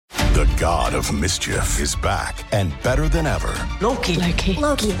The god of mischief is back and better than ever. Loki.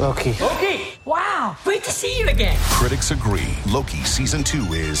 Wow, great to see you again. Critics agree Loki Season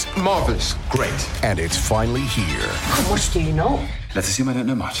 2 is marvelous. Great. And it's finally here. How much do you know? Let's assume I don't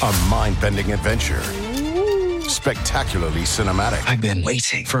know much. A mind-bending adventure. Spectacularly cinematic. I've been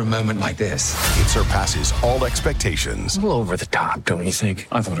waiting for a moment like this. It surpasses all expectations. A little over the top, don't you think?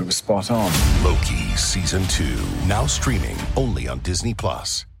 I thought it was spot on. Loki Season 2. Now streaming only on Disney+.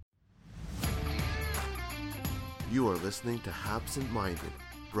 You are listening to Habsent Minded,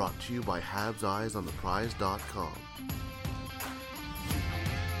 brought to you by HabsEyesOnThePrize.com.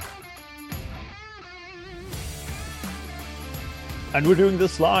 And we're doing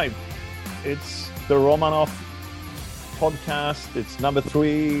this live. It's the Romanov podcast. It's number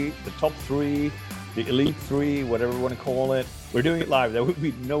 3, the top 3, the elite 3, whatever you want to call it. We're doing it live. There will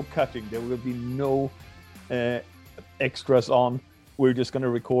be no cutting. There will be no extras on. We're just going to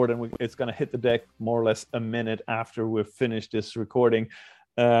record, and it's going to hit the deck more or less a minute after we've finished this recording.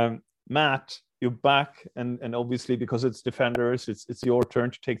 Matt, you're back, and obviously because it's Defenders, it's your turn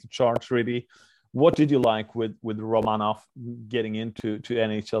to take the charge. Really, what did you like with Romanov getting into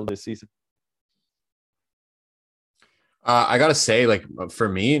NHL this season? I gotta say, like, for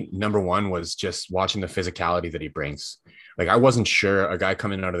me, number one was just watching the physicality that he brings. Like, I wasn't sure a guy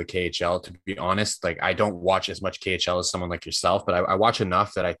coming out of the KHL, to be honest. Like, I don't watch as much KHL as someone like yourself, but I watch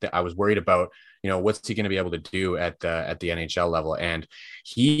enough that I was worried about, what's he going to be able to do at the NHL level. And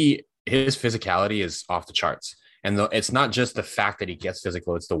his physicality is off the charts. And it's not just the fact that he gets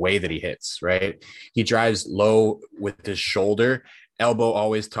physical, it's the way that he hits, right? He drives low with his shoulder, elbow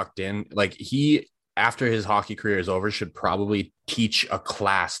always tucked in. Like, he, after his hockey career is over, should probably teach a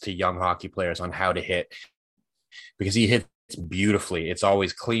class to young hockey players on how to hit, because he hits beautifully. It's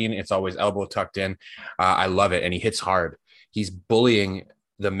always clean. It's always elbow tucked in. I love it. And he hits hard. He's bullying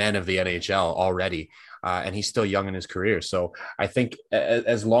the men of the NHL already. And he's still young in his career. So I think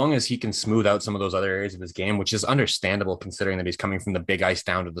as long as he can smooth out some of those other areas of his game, which is understandable considering that he's coming from the big ice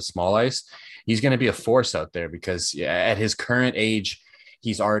down to the small ice, he's going to be a force out there, because at his current age,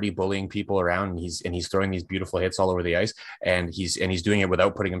 he's already bullying people around, and he's throwing these beautiful hits all over the ice, and he's doing it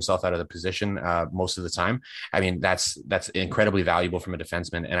without putting himself out of the position most of the time. I mean, that's incredibly valuable from a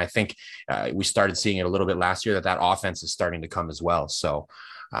defenseman, and I think we started seeing it a little bit last year that offense is starting to come as well. So,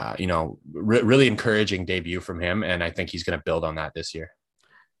 really encouraging debut from him, and I think he's going to build on that this year.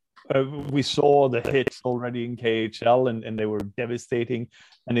 We saw the hits already in KHL, and they were devastating.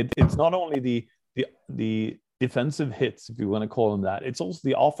 And it's not only the defensive hits, if you want to call them that, it's also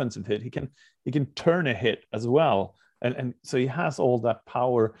the offensive hit. He can turn a hit as well, and so he has all that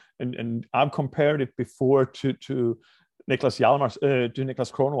power. And I've compared it before to Niklas Hjalmars, to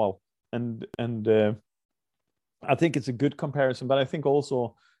Niklas Kronwall, and I think it's a good comparison. But I think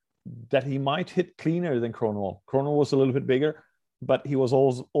also that he might hit cleaner than Kronwall. Kronwall was a little bit bigger, but he was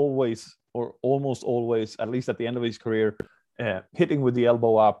always, or almost always, at least at the end of his career, hitting with the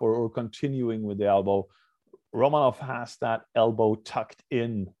elbow up or continuing with the elbow. Romanov has that elbow tucked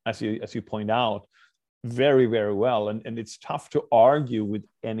in, as you point out, very, very well. And it's tough to argue with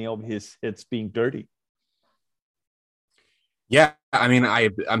any of his hits being dirty. Yeah, I mean,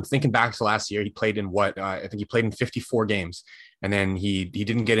 I'm thinking back to last year. He played in I think he played in 54 games, and then he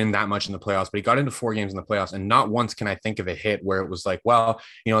didn't get in that much in the playoffs, but he got into 4 games in the playoffs, and not once can I think of a hit where it was like, well,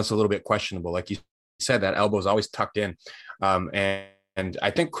 it's a little bit questionable. Like you said, that elbow is always tucked in, and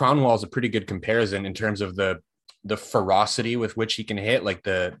I think Kronwall is a pretty good comparison in terms of the ferocity with which he can hit, like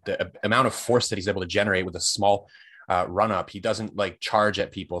the amount of force that he's able to generate with a small run up. He doesn't like charge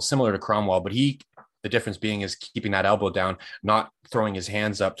at people, similar to Kronwall, but the difference being is keeping that elbow down, not throwing his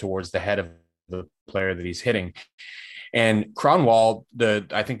hands up towards the head of the player that he's hitting. And Kronwall,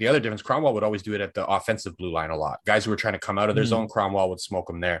 I think the other difference, Kronwall would always do it at the offensive blue line a lot. Guys who were trying to come out of their zone, Kronwall would smoke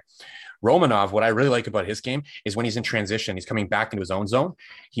them there. Romanov, what I really like about his game is when he's in transition, he's coming back into his own zone.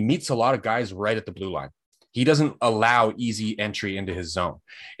 He meets a lot of guys right at the blue line. He doesn't allow easy entry into his zone.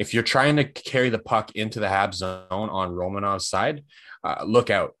 If you're trying to carry the puck into the Habs zone on Romanov's side, look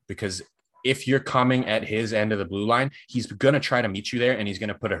out, because if you're coming at his end of the blue line, he's going to try to meet you there, and he's going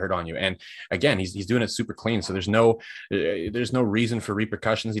to put a hurt on you. And again, he's doing it super clean. So there's no reason for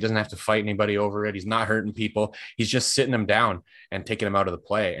repercussions. He doesn't have to fight anybody over it. He's not hurting people. He's just sitting them down and taking them out of the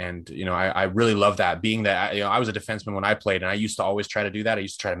play. And, I really love that, being that, I was a defenseman when I played, and I used to always try to do that. I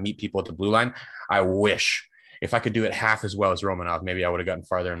used to try to meet people at the blue line. I wish if I could do it half as well as Romanov, maybe I would have gotten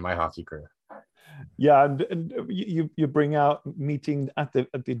farther in my hockey career. Yeah, and you bring out meeting at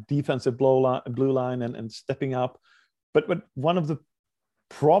the defensive blue line and stepping up, but one of the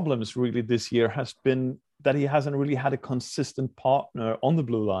problems really this year has been that he hasn't really had a consistent partner on the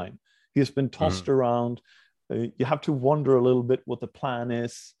blue line. He has been tossed around. You have to wonder a little bit what the plan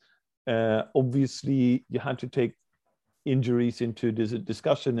is. Obviously, you had to take injuries into this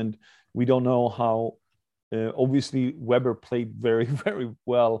discussion, and we don't know how. Obviously, Weber played very, very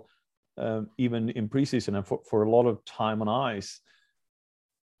well, even in preseason and for a lot of time on ice.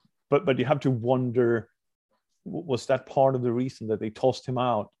 But you have to wonder, was that part of the reason that they tossed him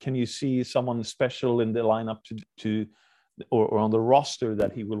out? Can you see someone special in the lineup or on the roster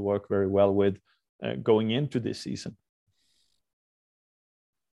that he will work very well with going into this season?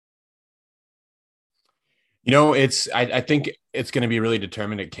 I think it's going to be really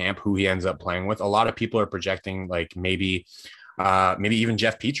determined at camp who he ends up playing with. A lot of people are projecting like maybe even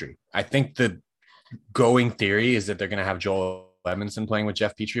Jeff Petrie. I think the going theory is that they're going to have Joel Edmondson playing with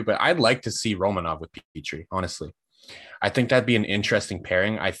Jeff Petrie, but I'd like to see Romanov with Petrie, honestly. I think that'd be an interesting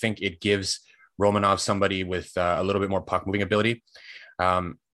pairing. I think it gives Romanov somebody with a little bit more puck moving ability.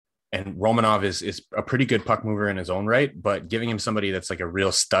 And Romanov is a pretty good puck mover in his own right, but giving him somebody that's like a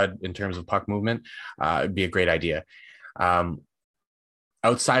real stud in terms of puck movement would be a great idea.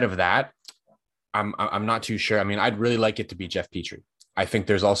 Outside of that, I'm not too sure. I mean, I'd really like it to be Jeff Petrie. I think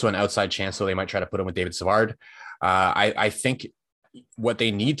there's also an outside chance, so they might try to put him with David Savard. I think what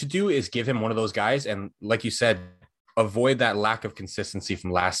they need to do is give him one of those guys, and like you said, avoid that lack of consistency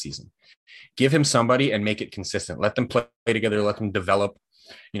from last season. Give him somebody and make it consistent. Let them play together. Let them develop,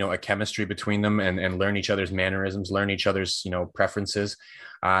 a chemistry between them and learn each other's mannerisms, learn each other's, preferences,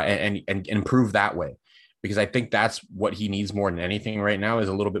 and improve that way. Because I think that's what he needs more than anything right now is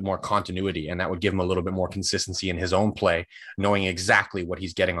a little bit more continuity. And that would give him a little bit more consistency in his own play, knowing exactly what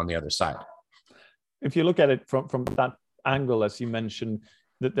he's getting on the other side. If you look at it from that angle, as you mentioned,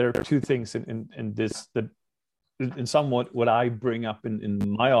 that there are two things in this that in somewhat what I bring up in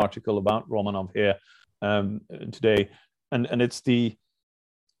my article about Romanov here today. And it's the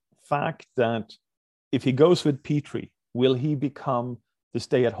fact that if he goes with Petrie, will he become the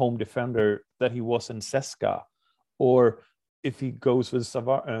stay-at-home defender that he was in CSKA? Or if he goes with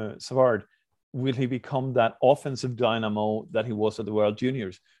Savard, will he become that offensive dynamo that he was at the World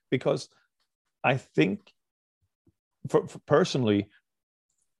Juniors? Because I think, for personally,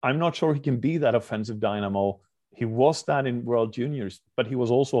 I'm not sure he can be that offensive dynamo. He was that in World Juniors, but he was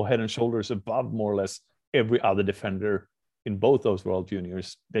also head and shoulders above more or less every other defender in both those World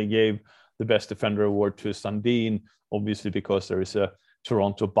Juniors. They gave the best defender award to Sandin, obviously because there is a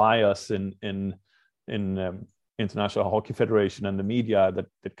Toronto bias in International Hockey Federation and the media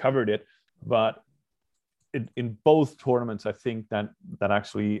that covered it. But in both tournaments, I think that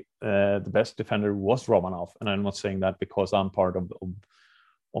actually the best defender was Romanov. And I'm not saying that because I'm part of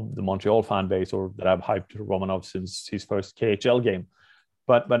the Montreal fan base or that I've hyped Romanov since his first KHL game.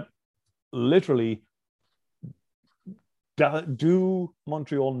 But literally, do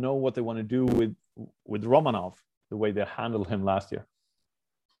Montreal know what they want to do with Romanov the way they handled him last year?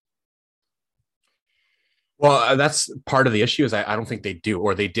 Well, that's part of the issue is I don't think they do,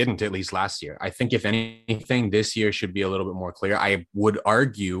 or they didn't at least last year. I think if anything, this year should be a little bit more clear. I would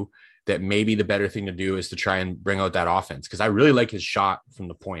argue that maybe the better thing to do is to try and bring out that offense because I really like his shot from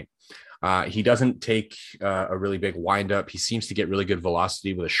the point. He doesn't take a really big windup. He seems to get really good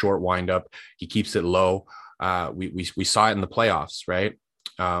velocity with a short windup. He keeps it low. We saw it in the playoffs, right?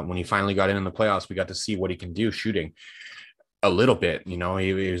 When he finally got in the playoffs, we got to see what he can do shooting a little bit. He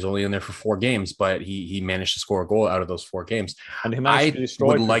was only in there for 4 games, but he managed to score a goal out of those 4 games. And he managed to destroy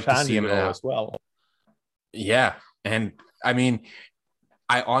would like to see him as well. Yeah. And I mean,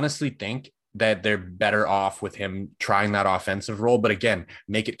 I honestly think that they're better off with him trying that offensive role. But again,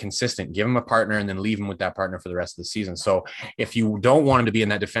 make it consistent, give him a partner and then leave him with that partner for the rest of the season. So if you don't want him to be in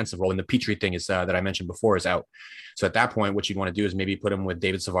that defensive role, and the Petrie thing is that I mentioned before is out. So at that point, what you'd want to do is maybe put him with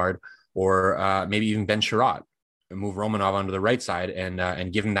David Savard or maybe even Ben Sherratt and move Romanov onto the right side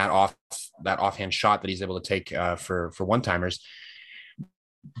and give him that offhand shot that he's able to take for one-timers.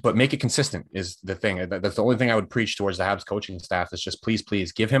 But make it consistent is the thing. That's the only thing I would preach towards the Habs coaching staff is just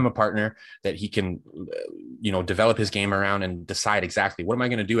please give him a partner that he can, develop his game around and decide exactly what am I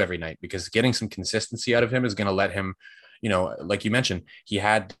going to do every night, because getting some consistency out of him is going to let him, like you mentioned, he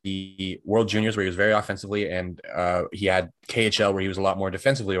had the World Juniors where he was very offensively and he had KHL where he was a lot more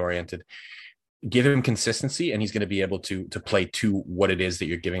defensively oriented. Give him consistency and he's going to be able to play to what it is that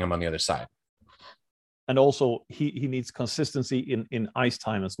you're giving him on the other side. And also, he needs consistency in ice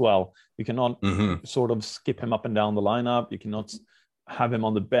time as well. You cannot sort of skip him up and down the lineup. You cannot have him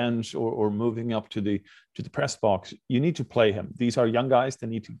on the bench or moving up to the press box. You need to play him. These are young guys. They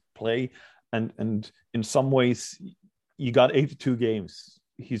need to play. And in some ways, you got 82 games.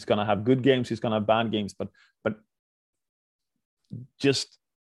 he's going to have good games, he's going to have bad games, but just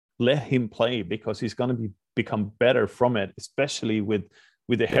let him play, because he's going to become better from it, especially with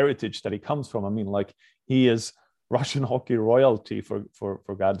the heritage that he comes from. I mean, like, he is Russian hockey royalty, for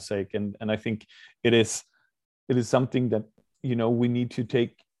God's sake, and I think it is something that, you know, we need to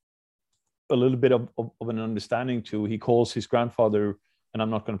take a little bit of an understanding to. He calls his grandfather, and I'm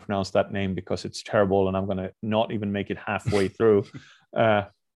not going to pronounce that name because it's terrible, and I'm going to not even make it halfway through,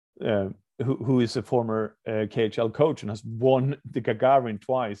 who is a former KHL coach and has won the Gagarin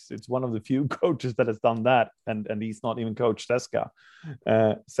twice. It's one of the few coaches that has done that, and he's not even coached Seska.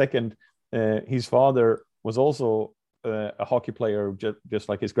 Second, his father was also a hockey player, just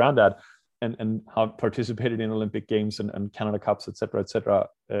like his granddad, and have participated in Olympic Games and Canada Cups, etc., etc.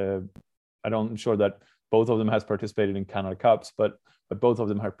 I'm sure that both of them has participated in Canada Cups, but both of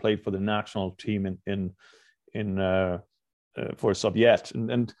them have played for the national team for Soviet,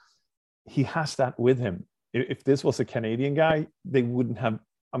 and he has that with him. If this was a Canadian guy, they wouldn't have.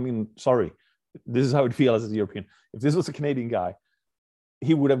 I mean, sorry, this is how it feels as a European. If this was a Canadian guy,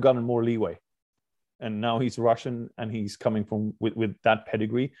 he would have gotten more leeway. And now he's Russian, and he's coming from with that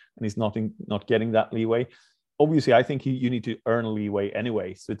pedigree, and he's not getting that leeway. Obviously, I think you need to earn leeway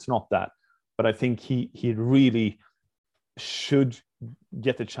anyway, so it's not that. But I think he really should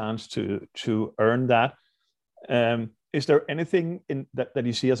get the chance to earn that. Is there anything in that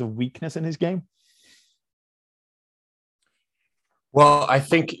you see as a weakness in his game? Well, I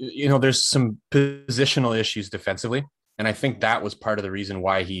think, you know, there's some positional issues defensively. And I think that was part of the reason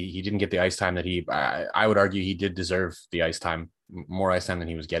why he didn't get the ice time that I would argue he did deserve the ice time, more ice time than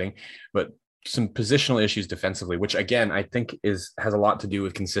he was getting. But some positional issues defensively, which again, I think has a lot to do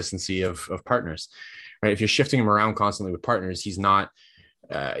with consistency of partners, right? If you're shifting him around constantly with partners, he's not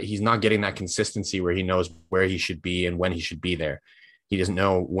getting that consistency where he knows where he should be and when he should be there. He doesn't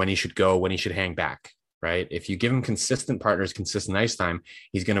know when he should go, when he should hang back, right? If you give him consistent partners, consistent ice time,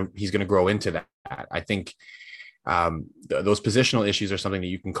 he's going to grow into that. I think those positional issues are something that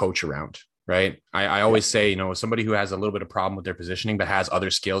you can coach around, right? I always say, you know, somebody who has a little bit of problem with their positioning, but has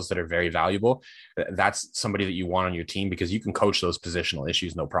other skills that are very valuable, that's somebody that you want on your team, because you can coach those positional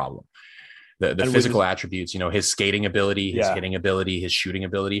issues, no problem. The physical attributes, you know, his skating ability, his hitting ability, his shooting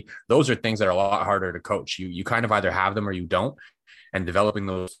ability, those are things that are a lot harder to coach. You kind of either have them or you don't. And developing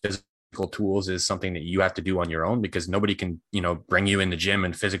those physical tools is something that you have to do on your own, because nobody can, you know, bring you in the gym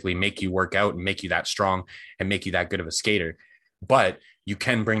and physically make you work out and make you that strong and make you that good of a skater. But you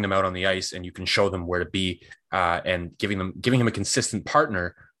can bring them out on the ice and you can show them where to be, and giving him a consistent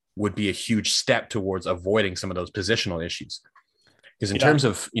partner would be a huge step towards avoiding some of those positional issues. Because in terms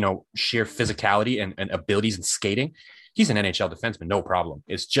of, you know, sheer physicality and abilities in skating, he's an NHL defenseman, no problem.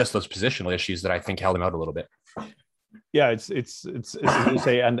 It's just those positional issues that I think held him out a little bit. Yeah, it's as you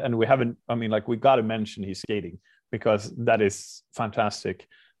say, and we haven't. I mean, like, we got to mention his skating, because that is fantastic.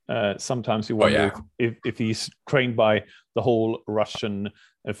 Sometimes you wonder if he's trained by the whole Russian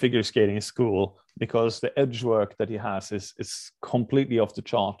figure skating school, because the edge work that he has is completely off the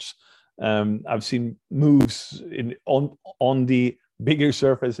charts. I've seen moves on the bigger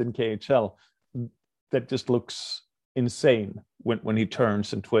surface in KHL that just looks insane when he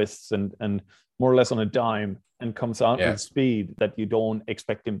turns and twists and more or less on a dime, and comes out with speed that you don't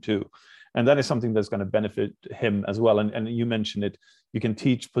expect him to. And that is something that's going to benefit him as well. And you mentioned it, you can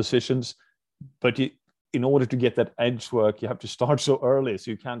teach positions, but in order to get that edge work, you have to start so early.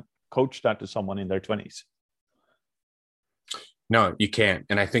 So you can't coach that to someone in their 20s. No, you can't.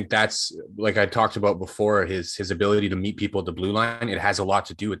 And I think that's, like I talked about before, his ability to meet people at the blue line. It has a lot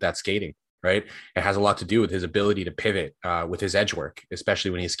to do with that skating, right? It has a lot to do with his ability to pivot with his edge work, especially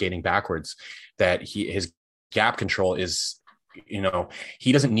when he's skating backwards, that his gap control is, you know,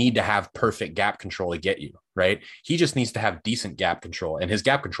 he doesn't need to have perfect gap control to get you, right? He just needs to have decent gap control, and his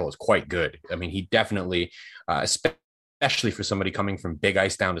gap control is quite good. I mean, he definitely, especially for somebody coming from big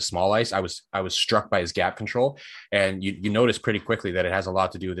ice down to small ice, I was struck by his gap control, and you notice pretty quickly that it has a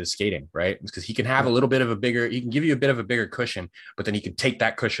lot to do with his skating, right? Because he can have he can give you a bit of a bigger cushion, but then he can take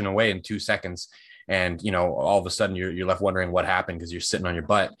that cushion away in 2 seconds. And, you know, all of a sudden you're left wondering what happened, because you're sitting on your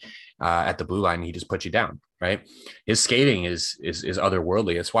butt at the blue line and he just put you down, right? His skating is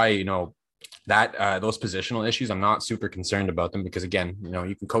otherworldly. That's why, you know, that those positional issues, I'm not super concerned about them, because again, you know,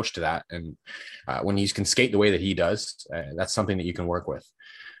 you can coach to that. And when he can skate the way that he does, that's something that you can work with.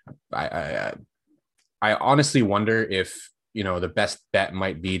 I honestly wonder if, you know, the best bet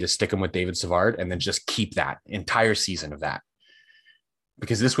might be to stick him with David Savard and then just keep that entire season of that,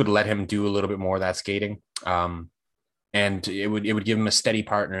 because this would let him do a little bit more of that skating. And it would give him a steady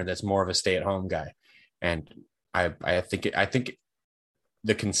partner that's more of a stay-at-home guy. And I think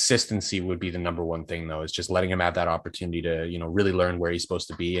the consistency would be the number one thing, though, is just letting him have that opportunity to, really learn where he's supposed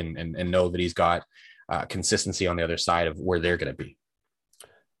to be and know that he's got consistency on the other side of where they're going to be.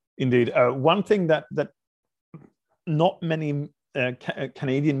 Indeed. One thing that not many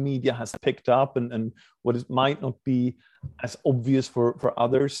Canadian media has picked up and what it might not be as obvious for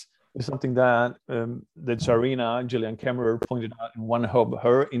others is something that the Tsarina, Gillian Kemmerer, pointed out in one of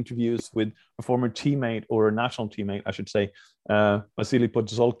her interviews with a former teammate, or a national teammate, I should say, Vasily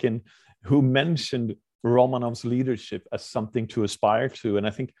Podzolkin, who mentioned Romanov's leadership as something to aspire to. And I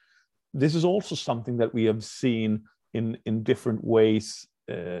think this is also something that we have seen in different ways.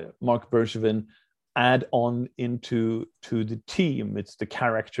 Mark Bergevin add on into the team. It's the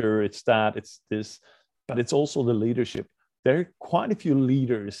character, it's this, but it's also the leadership. There are quite a few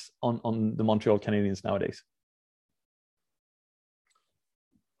leaders on the Montreal Canadiens nowadays.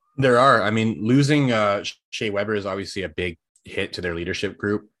 There are. I mean, losing Shea Weber is obviously a big hit to their leadership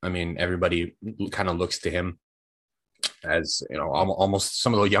group. I mean, everybody kind of looks to him as, almost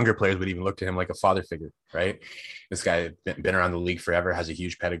some of the younger players would even look to him like a father figure, right? This guy been around the league forever, has a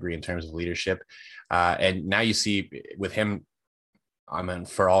huge pedigree in terms of leadership. And now you see with him, I mean,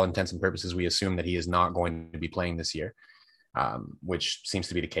 for all intents and purposes, we assume that he is not going to be playing this year. Which seems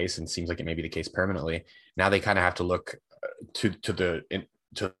to be the case, and seems like it may be the case permanently. Now they kind of have to look to the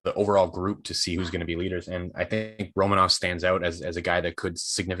overall group to see who's going to be leaders. And I think Romanov stands out as a guy that could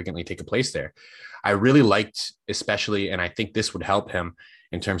significantly take a place there. I really liked, especially, and I think this would help him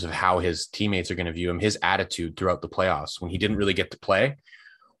in terms of how his teammates are going to view him, his attitude throughout the playoffs when he didn't really get to play.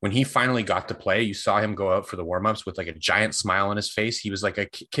 When he finally got to play, you saw him go out for the warmups with like a giant smile on his face. He was like a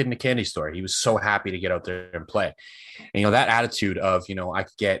kid in a candy store. He was so happy to get out there and play. And, that attitude of, I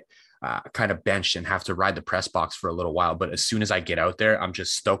could get kind of benched and have to ride the press box for a little while. But as soon as I get out there, I'm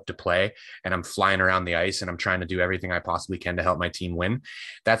just stoked to play, and I'm flying around the ice and I'm trying to do everything I possibly can to help my team win.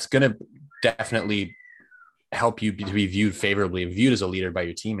 That's going to definitely help you to be viewed favorably and viewed as a leader by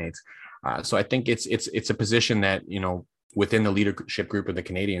your teammates. So I think it's a position that, within the leadership group of the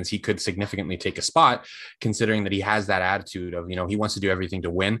Canadiens, he could significantly take a spot, considering that he has that attitude of, he wants to do everything to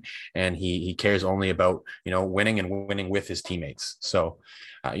win, and he cares only about, winning and winning with his teammates. So,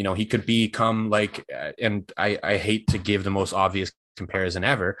 he could become like, and I hate to give the most obvious comparison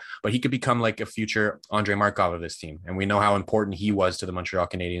ever, but he could become like a future Andrei Markov of this team. And we know how important he was to the Montreal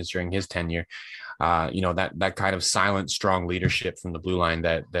Canadiens during his tenure. That kind of silent, strong leadership from the blue line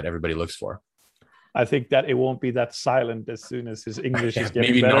that everybody looks for. I think that it won't be that silent as soon as his English is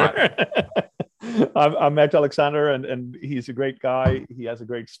getting maybe better. Not. I met Alexander, and he's a great guy. He has a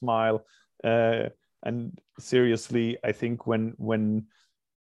great smile. And seriously, I think when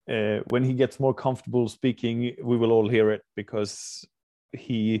he gets more comfortable speaking, we will all hear it, because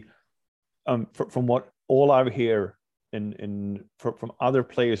he, from what all I hear from other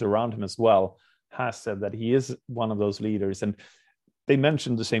players around him as well, has said that he is one of those leaders. And they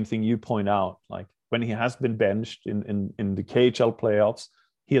mentioned the same thing you point out, like when he has been benched in the KHL playoffs,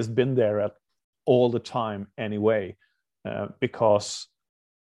 he has been there at all the time anyway, because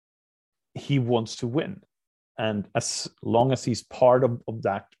he wants to win. And as long as he's part of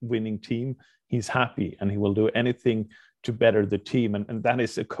that winning team, he's happy, and he will do anything to better the team. And that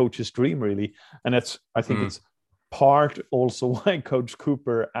is a coach's dream, really. And I think it's part also why Coach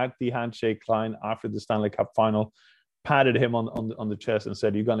Cooper at the handshake line after the Stanley Cup final patted him on the chest and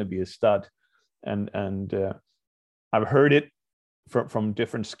said, "You're going to be a stud." And I've heard it from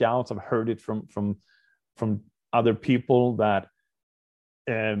different scouts. I've heard it from other people that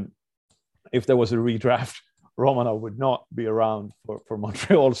if there was a redraft, Romanov would not be around for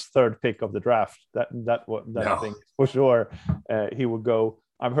Montreal's third pick of the draft. That I think for sure he would go.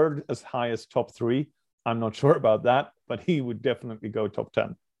 I've heard as high as top 3. I'm not sure about that, but he would definitely go top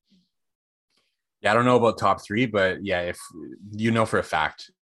 10. Yeah, I don't know about top 3, but yeah, if for a fact,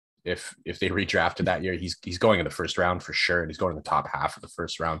 if they redrafted that year, he's going in the first round for sure, and he's going in the top half of the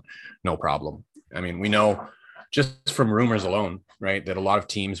first round, no problem. I mean, we know just from rumors alone, right, that a lot of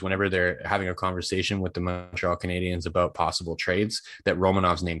teams, whenever they're having a conversation with the Montreal Canadiens about possible trades, that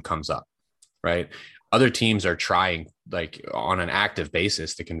Romanov's name comes up, right? Other teams are trying, like, on an active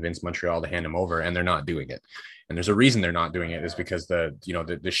basis to convince Montreal to hand him over, and they're not doing it. And there's a reason they're not doing it, is because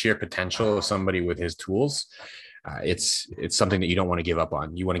the sheer potential of somebody with his tools, it's something that you don't want to give up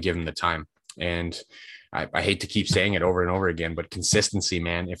on. You want to give him the time. And I hate to keep saying it over and over again, but consistency,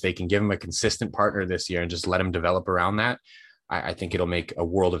 man, if they can give him a consistent partner this year and just let him develop around that, I think it'll make a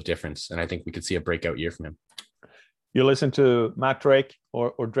world of difference. And I think we could see a breakout year from him. You listen to Matt Drake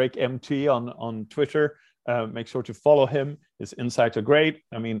or Drake MT on Twitter. Make sure to follow him. His insights are great.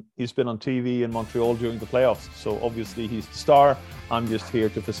 I mean, he's been on TV in Montreal during the playoffs, so obviously he's the star. I'm just here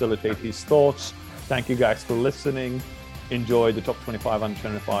to facilitate his thoughts. Thank you guys for listening. Enjoy the top 25 under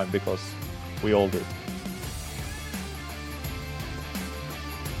 25 because we all do.